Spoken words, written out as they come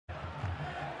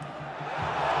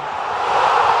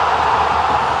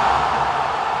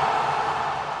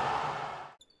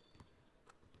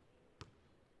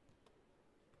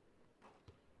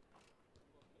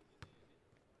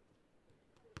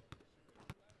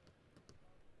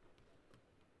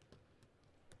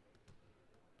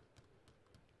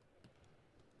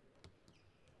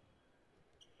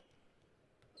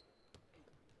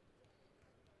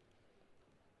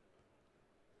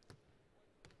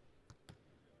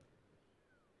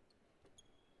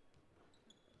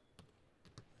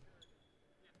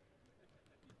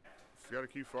just got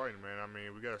to keep fighting, man. I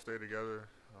mean, we got to stay together.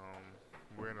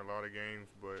 We're in a lot of games,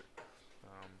 but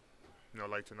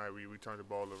like tonight, we turned the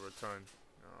ball over a ton,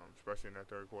 especially in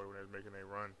that third quarter when they was making a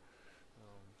run.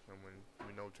 And when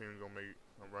we know teams gonna make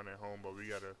a run at home, but we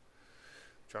gotta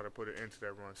try to put it into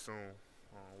that run soon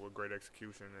with great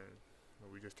execution.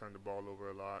 And we just turned the ball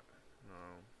over a lot.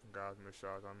 Guys missed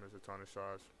shots. I missed a ton of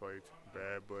shots. Played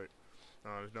bad, but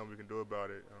there's nothing we can do about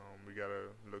it. We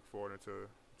gotta look forward into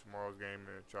tomorrow's game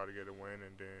and try to get a win,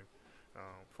 and then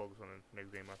focus on the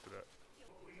next game after that.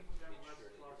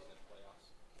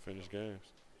 Finish games.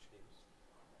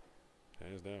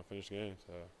 Hands down, finish games.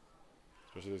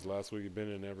 Especially this last week, we've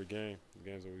been in every game. The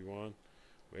games that we won,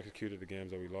 we executed the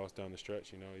games that we lost down the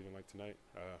stretch. Even like tonight,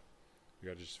 we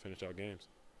got to just finish out games.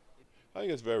 I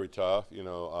think it's very tough.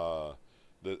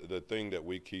 The thing that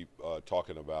we keep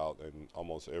talking about in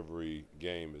almost every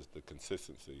game is the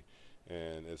consistency,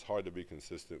 and it's hard to be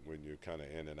consistent when you're kind of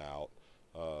in and out.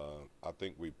 I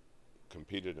think we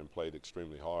competed and played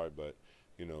extremely hard, but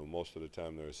most of the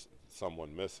time there's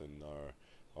someone missing,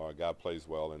 or a guy plays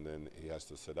well and then he has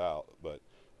to sit out. But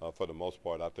for the most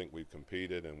part, I think we've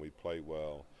competed and we played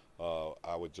well.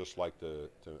 I would just like to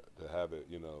have it,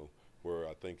 where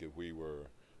I think if we were,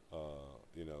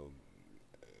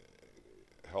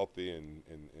 healthy and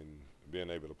being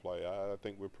able to play, I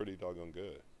think we're pretty doggone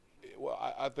good. Well,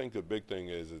 I think the big thing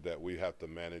is that we have to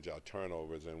manage our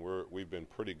turnovers, and we've been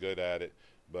pretty good at it.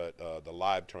 But the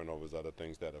live turnovers are the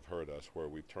things that have hurt us, where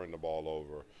we've turned the ball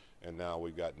over, and now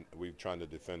we've trying to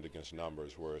defend against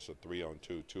numbers where it's a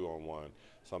 3-on-2, 2-on-1,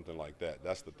 something like that.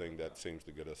 That's the thing that seems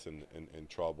to get us in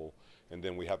trouble. And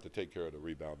then we have to take care of the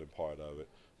rebounding part of it.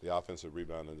 The offensive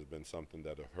rebounding has been something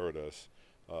that have hurt us,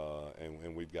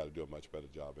 and we've got to do a much better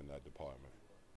job in that department.